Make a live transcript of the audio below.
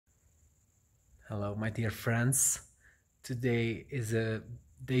Hello, my dear friends. Today is a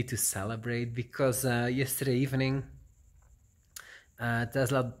day to celebrate because yesterday evening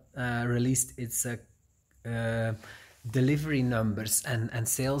Tesla released its delivery numbers and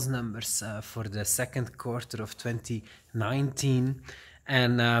sales numbers for the second quarter of 2019,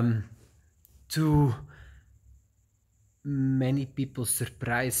 and to many people's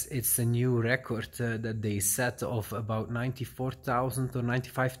surprise, it's a new record that they set of about 94,000 or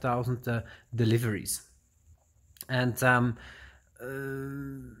 95,000 deliveries. And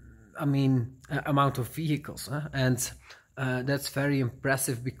I mean, amount of vehicles, and that's very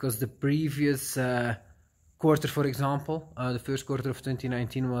impressive because the previous quarter, for example, the first quarter of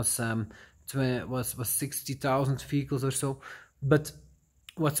 2019 was 60,000 vehicles or so. But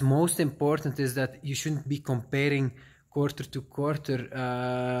what's most important is that you shouldn't be comparing quarter to quarter.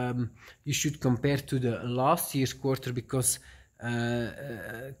 You should compare to the last year's quarter because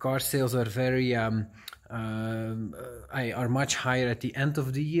car sales are very are much higher at the end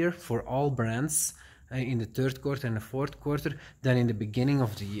of the year for all brands in the third quarter and the fourth quarter than in the beginning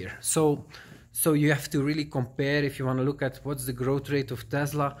of the year. So you have to really compare. If you want to look at what's the growth rate of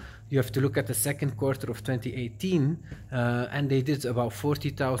Tesla, you have to look at the second quarter of 2018, and they did about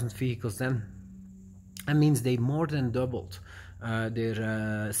 40,000 vehicles then. That means they more than doubled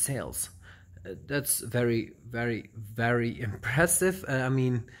their sales. That's very, very, very impressive.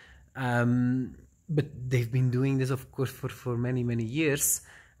 But they've been doing this, of course, for many, many years,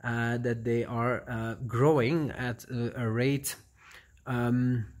 that they are growing at a rate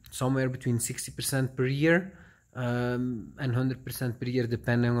somewhere between 60% per year and 100% per year,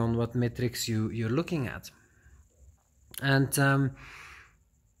 depending on what metrics you're looking at. And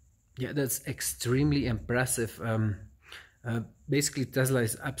yeah, that's extremely impressive. Basically, Tesla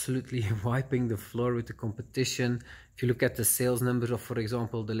is absolutely wiping the floor with the competition. If you look at the sales numbers of, for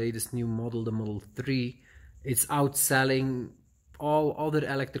example, the latest new model, the Model 3, it's outselling all other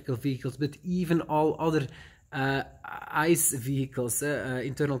electrical vehicles, but even all other ICE vehicles,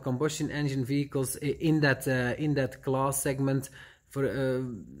 internal combustion engine vehicles in that class segment.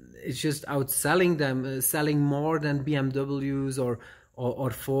 It's just outselling them, selling more than BMWs or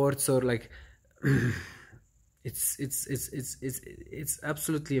Fords, or like it's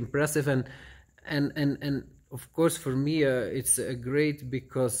absolutely impressive. And of course, for me, it's great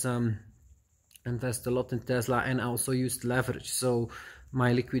because I invest a lot in Tesla and I also used leverage. So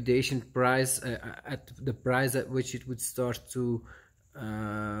my liquidation price, at the price at which it would start to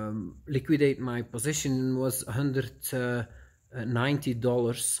liquidate my position, was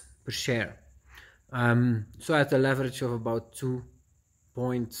 $190 per share. So I had a leverage of about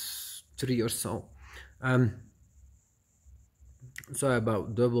 2.3 or so. So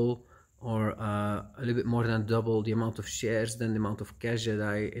about double, or a little bit more than double the amount of shares than the amount of cash that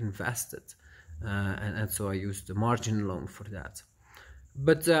I invested, and so I used the margin loan for that.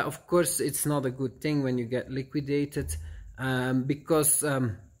 But of course, it's not a good thing when you get liquidated, because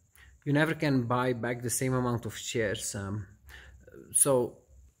you never can buy back the same amount of shares. So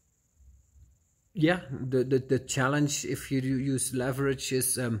yeah, the challenge if you use leverage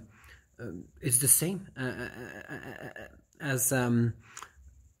is it's the same as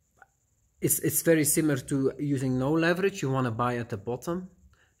it's very similar to using no leverage. You want to buy at the bottom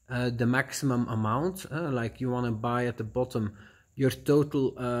the maximum amount, like you want to buy at the bottom your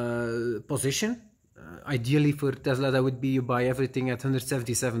total position. Ideally for Tesla, that would be you buy everything at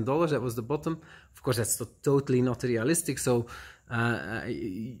 $177. That was the bottom. Of course, that's totally not realistic. So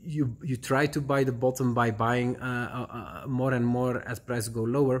you try to buy the bottom by buying more and more as prices go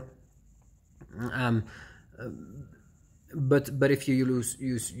lower. But if you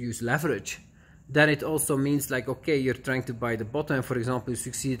use leverage, then it also means, like, okay, you're trying to buy the bottom, and for example, you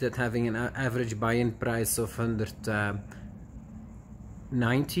succeed at having an average buy-in price of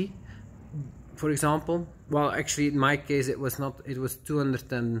 190, for example. Well, actually, in my case, it was not. It was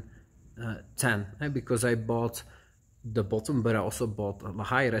 210, because I bought the bottom, but I also bought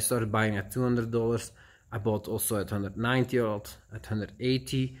higher. I started buying at $200. I bought also at 190 or at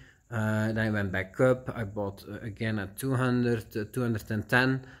 180. Then I went back up. I bought again at 200,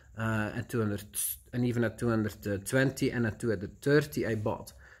 210, at 200, and even at 220, and at 230 I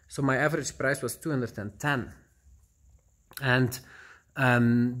bought. So my average price was 210. And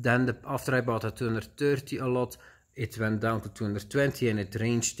then after I bought at 230 a lot, it went down to 220, and it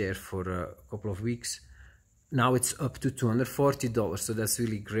ranged there for a couple of weeks. Now it's up to $240, so that's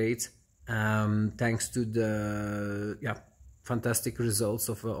really great. Thanks to the fantastic results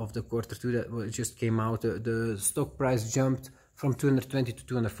of the quarter two that just came out. The stock price jumped from 220 to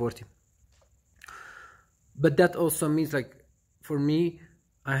 240. But that also means, like, for me,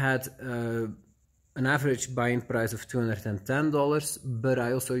 I had an average buying price of $210, but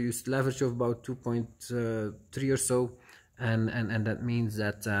I also used leverage of about 2.3 or so, and that means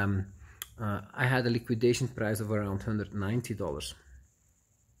that I had a liquidation price of around $190.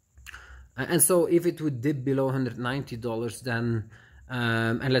 And so if it would dip below $190, then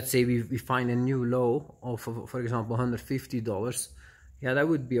and let's say we find a new low of, for example, $150, yeah, that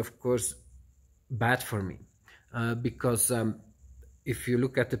would be of course bad for me, because if you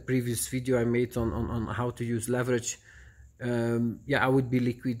look at the previous video I made on how to use leverage, yeah, I would be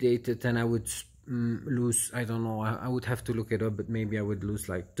liquidated and I would lose, I don't know, I would have to look it up, but maybe I would lose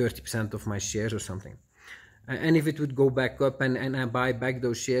like 30% of my shares or something. And if it would go back up and I buy back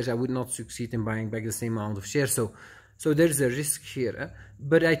those shares, I would not succeed in buying back the same amount of shares. So there's a risk here,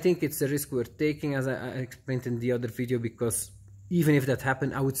 but I think it's a risk we're taking, as I explained in the other video, because even if that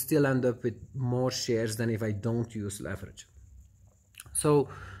happened, I would still end up with more shares than if I don't use leverage. So,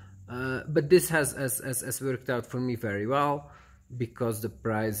 but this has worked out for me very well, because the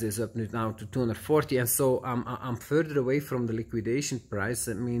price is up now to 240, and so I'm further away from the liquidation price.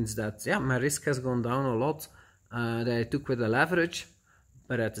 That means that, yeah, my risk has gone down a lot that I took with the leverage,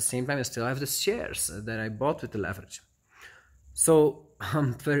 but at the same time I still have the shares that I bought with the leverage. So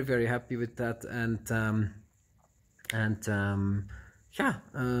I'm very, very happy with that,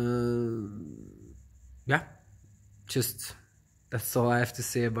 yeah, just that's all I have to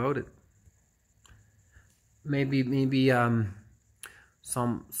say about it. Maybe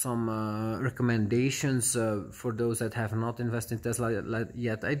some recommendations for those that have not invested in Tesla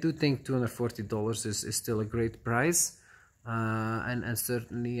yet. I do think $240 is still a great price, and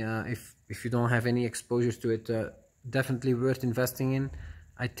certainly if you don't have any exposure to it, definitely worth investing in.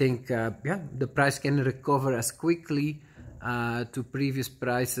 I think yeah, the price can recover as quickly to previous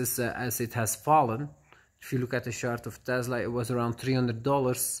prices as it has fallen. If you look at the chart of Tesla, it was around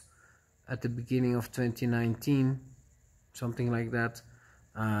 $300 at the beginning of 2019, something like that.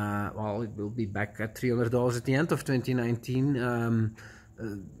 Well, it will be back at $300 at the end of 2019.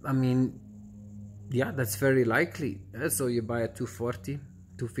 I mean, yeah, that's very likely. So you buy at 240,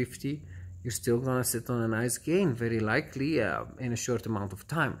 250, you're still gonna sit on a nice gain, very likely, in a short amount of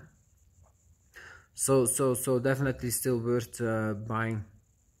time. So definitely still worth buying.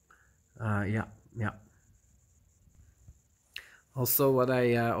 Yeah. Also, what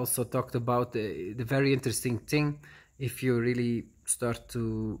I also talked about, the very interesting thing, if you really start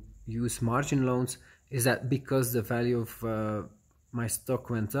to use margin loans, is that because the value of my stock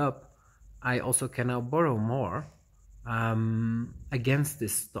went up, I also can now borrow more against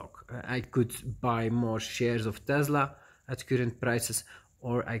this stock. I could buy more shares of Tesla at current prices,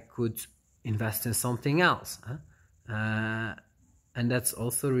 or I could invest in something else. And that's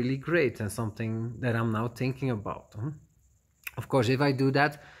also really great, and something that I'm now thinking about. Of course, if I do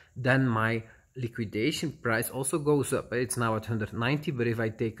that, then my liquidation price also goes up. It's now at 190, but if I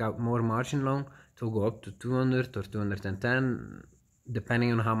take out more margin loan, it will go up to 200 or 210,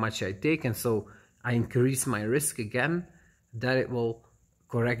 depending on how much I take. And so I increase my risk again, that it will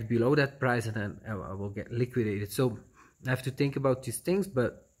correct below that price, and then I will get liquidated. So I have to think about these things,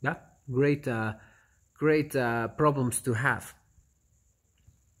 but yeah, great problems to have.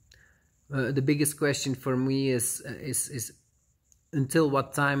 The biggest question for me is until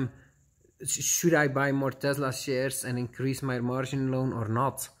what time should I buy more Tesla shares and increase my margin loan or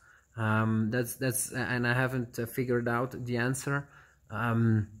not? That's and I haven't figured out the answer.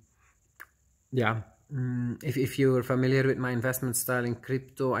 Yeah, if you're familiar with my investment style in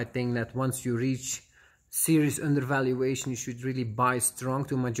crypto, I think that once you reach serious undervaluation, you should really buy strong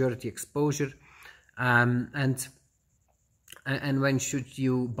to majority exposure. And when should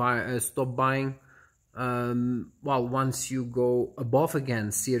you buy stop buying? Well, once you go above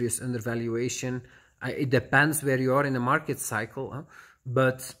again serious undervaluation, it depends where you are in the market cycle,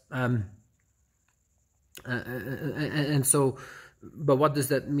 but but what does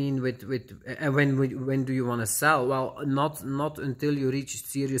that mean with when do you want to sell? Well, not until you reach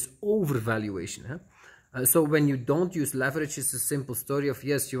serious overvaluation. So when you don't use leverage, it's a simple story of,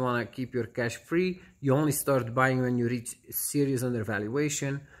 yes, you want to keep your cash free, you only start buying when you reach serious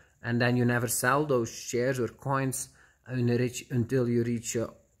undervaluation, and then you never sell those shares or coins until you reach a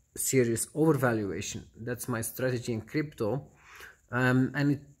serious overvaluation. That's my strategy in crypto,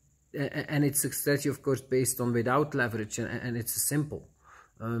 and it's a strategy, of course, based on without leverage, and it's simple.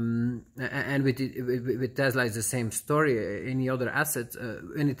 And with Tesla, it's the same story. Any other asset,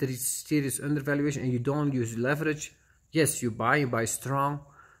 when it reaches serious undervaluation and you don't use leverage, yes, you buy strong,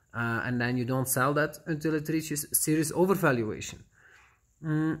 and then you don't sell that until it reaches serious overvaluation.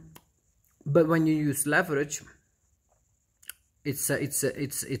 But when you use leverage, it's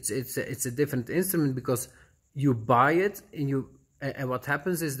a different instrument, because you buy it and what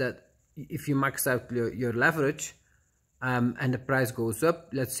happens is that if you max out your leverage, and the price goes up,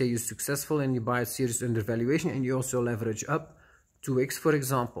 let's say you're successful and you buy a serious undervaluation and you also leverage up 2x, for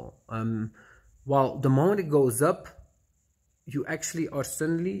example. Well, the moment it goes up, you actually are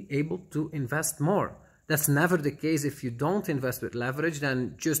suddenly able to invest more. That's never the case if you don't invest with leverage.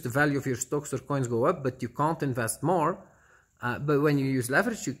 Then just the value of your stocks or coins go up, but you can't invest more. But when you use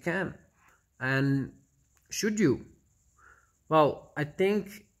leverage, you can. And should you? Well, I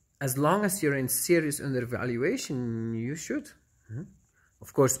think as long as you're in serious undervaluation, you should.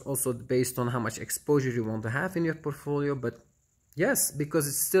 Of course, also based on how much exposure you want to have in your portfolio, but yes, because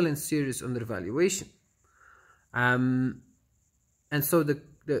it's still in serious undervaluation. And so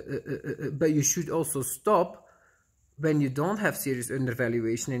but you should also stop when you don't have serious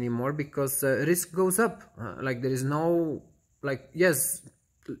undervaluation anymore, because risk goes up. Like there is no, like, yes,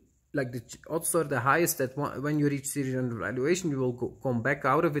 like the odds are the highest that when you reach serious undervaluation, you will come back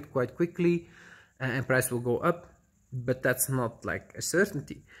out of it quite quickly, and price will go up. But that's not like a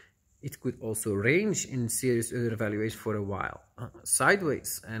certainty. It could also range in serious undervaluation for a while,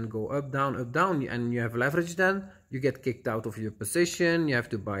 sideways, and go up, down, and you have leverage. Then you get kicked out of your position, you have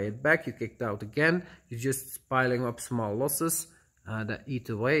to buy it back, you kicked out again, you're just piling up small losses that eat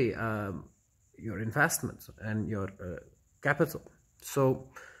away your investment and your capital. So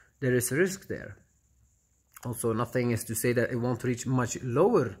there is a risk there. Also, nothing is to say that it won't reach much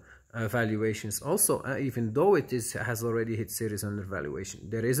lower valuations also, even though it has already hit serious undervaluation.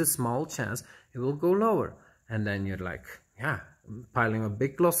 There is a small chance it will go lower, and then you're like, yeah, piling up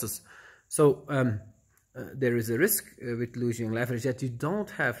big losses. So there is a risk with losing leverage that you don't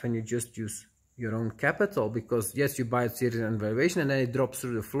have when you just use your own capital, because yes, you buy at serious undervaluation and then it drops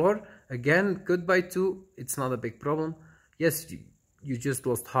through the floor again, goodbye to, it's not a big problem. Yes, you just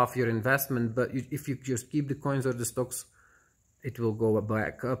lost half your investment, but if you just keep the coins or the stocks, it will go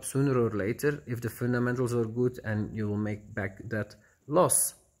back up sooner or later if the fundamentals are good, and you will make back that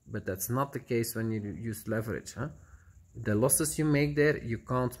loss. But that's not the case when you use leverage. The losses you make there, you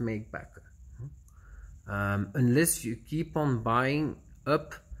can't make back. Unless you keep on buying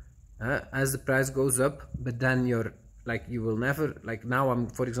up as the price goes up, but then you're like, you will never, like now I'm,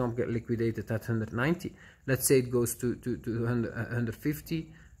 for example, get liquidated at 190. Let's say it goes to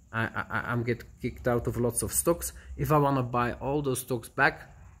 150. I'm get kicked out of lots of stocks. If I want to buy all those stocks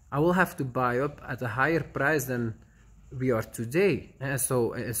back, I will have to buy up at a higher price than we are today.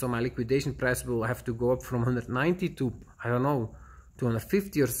 So my liquidation price will have to go up from 190 to, I don't know,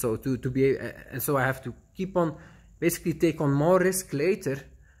 250 or so to be, and so I have to keep on, basically take on more risk later,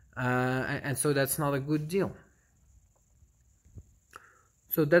 and so that's not a good deal.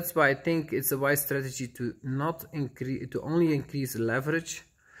 So that's why I think it's a wise strategy to not increase, to only increase leverage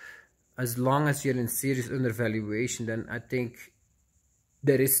as long as you're in serious undervaluation. Then I think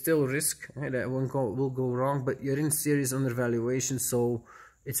there is still risk that will go wrong, but you're in serious undervaluation, so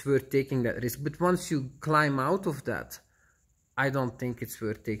it's worth taking that risk. But once you climb out of that, I don't think it's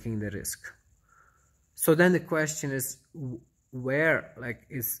worth taking the risk. So then the question is, where, like,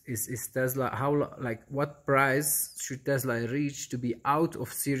 is Tesla, how, like, what price should Tesla reach to be out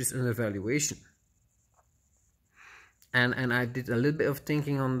of serious undervaluation? And I did a little bit of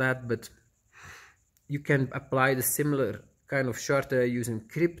thinking on that, but you can apply the similar kind of chart that I use in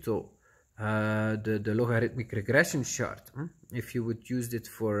crypto, the logarithmic regression chart. If you would use it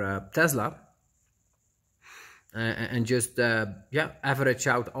for Tesla, and just average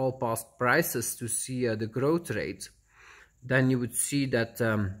out all past prices to see the growth rate, then you would see that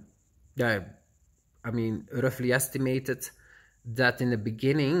I mean, roughly estimated that in the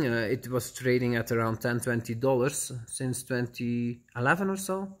beginning it was trading at around $10–20 since 2011 or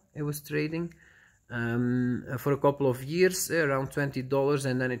so. It was trading for a couple of years around $20,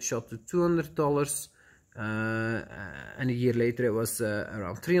 and then it shot to $200, and a year later it was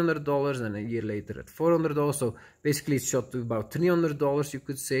around $300, and a year later at $400. So basically it shot to about $300, you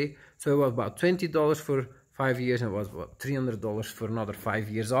could say. So it was about $20 for 5 years, and it was about $300 for another 5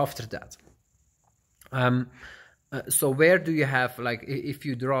 years after that. So where do you have, like, if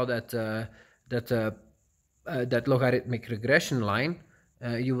you draw that logarithmic regression line,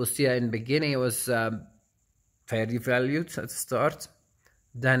 you will see in the beginning it was fairly valued at the start.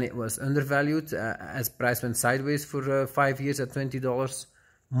 Then it was undervalued as price went sideways for 5 years at $20.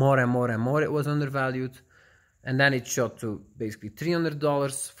 More and more and more it was undervalued. And then it shot to basically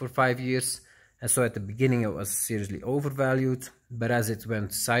 $300 for 5 years. And so at the beginning it was seriously overvalued. But as it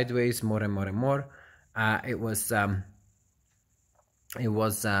went sideways more and more and more, it was more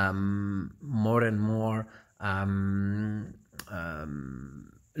and more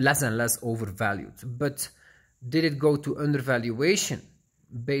less and less overvalued. But did it go to undervaluation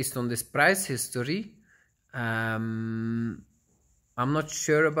based on this price history? I'm not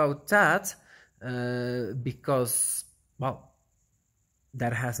sure about that, because, well,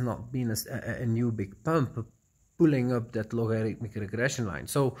 there has not been a new big pump pulling up that logarithmic regression line.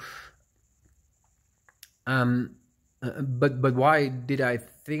 So, but why did I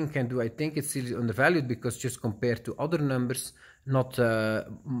think, and do I think it's still undervalued? Because just compared to other numbers, not a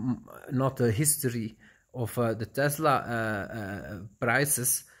history of the Tesla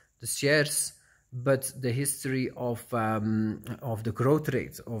prices, the shares, but the history of the growth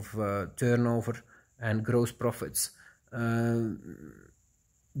rate of turnover and gross profits.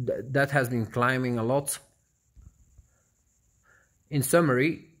 That has been climbing a lot. In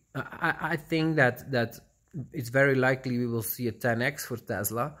summary, I think that it's very likely we will see a 10x for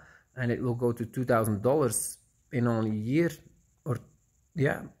Tesla, and it will go to $2,000 in only a year, or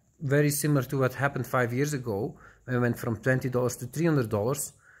yeah, very similar to what happened 5 years ago when we went from $20 to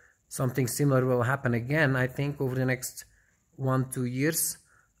 $300. Something similar will happen again, I think, over the next 1-2 years,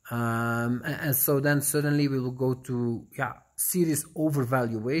 and so then suddenly we will go to serious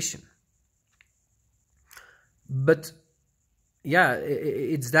overvaluation. But yeah,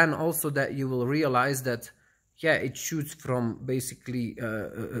 it's then also that you will realize that it shoots from basically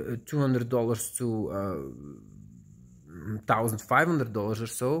 $200 to $1,500 or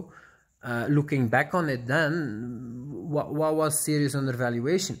so. Looking back on it, then what was serious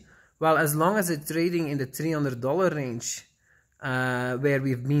undervaluation? Well, as long as it's trading in the $300 range, where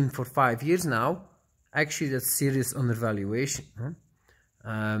we've been for 5 years now, actually that's serious undervaluation.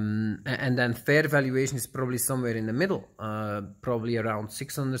 And then fair valuation is probably somewhere in the middle, probably around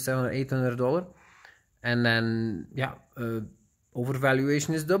 $600, $700, $800, and then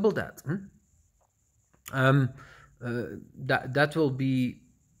overvaluation is double that. That will be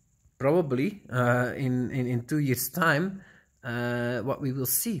probably in 2 years' time what we will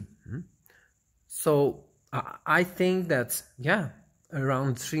see. So I think that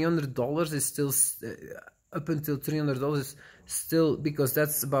around $300 is still up until $300 is still, because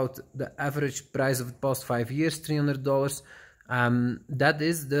that's about the average price of the past 5 years, $300. That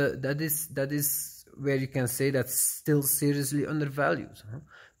is where you can say that's still seriously undervalued.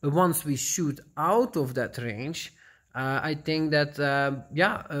 But once we shoot out of that range, I think that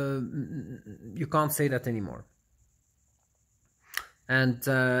you can't say that anymore, and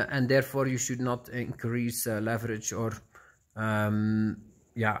therefore you should not increase leverage, or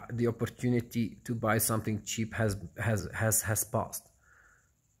the opportunity to buy something cheap has passed.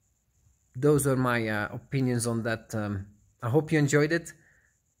 Those are my opinions on that. I hope you enjoyed it.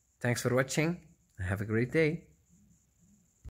 Thanks for watching. Have a great day.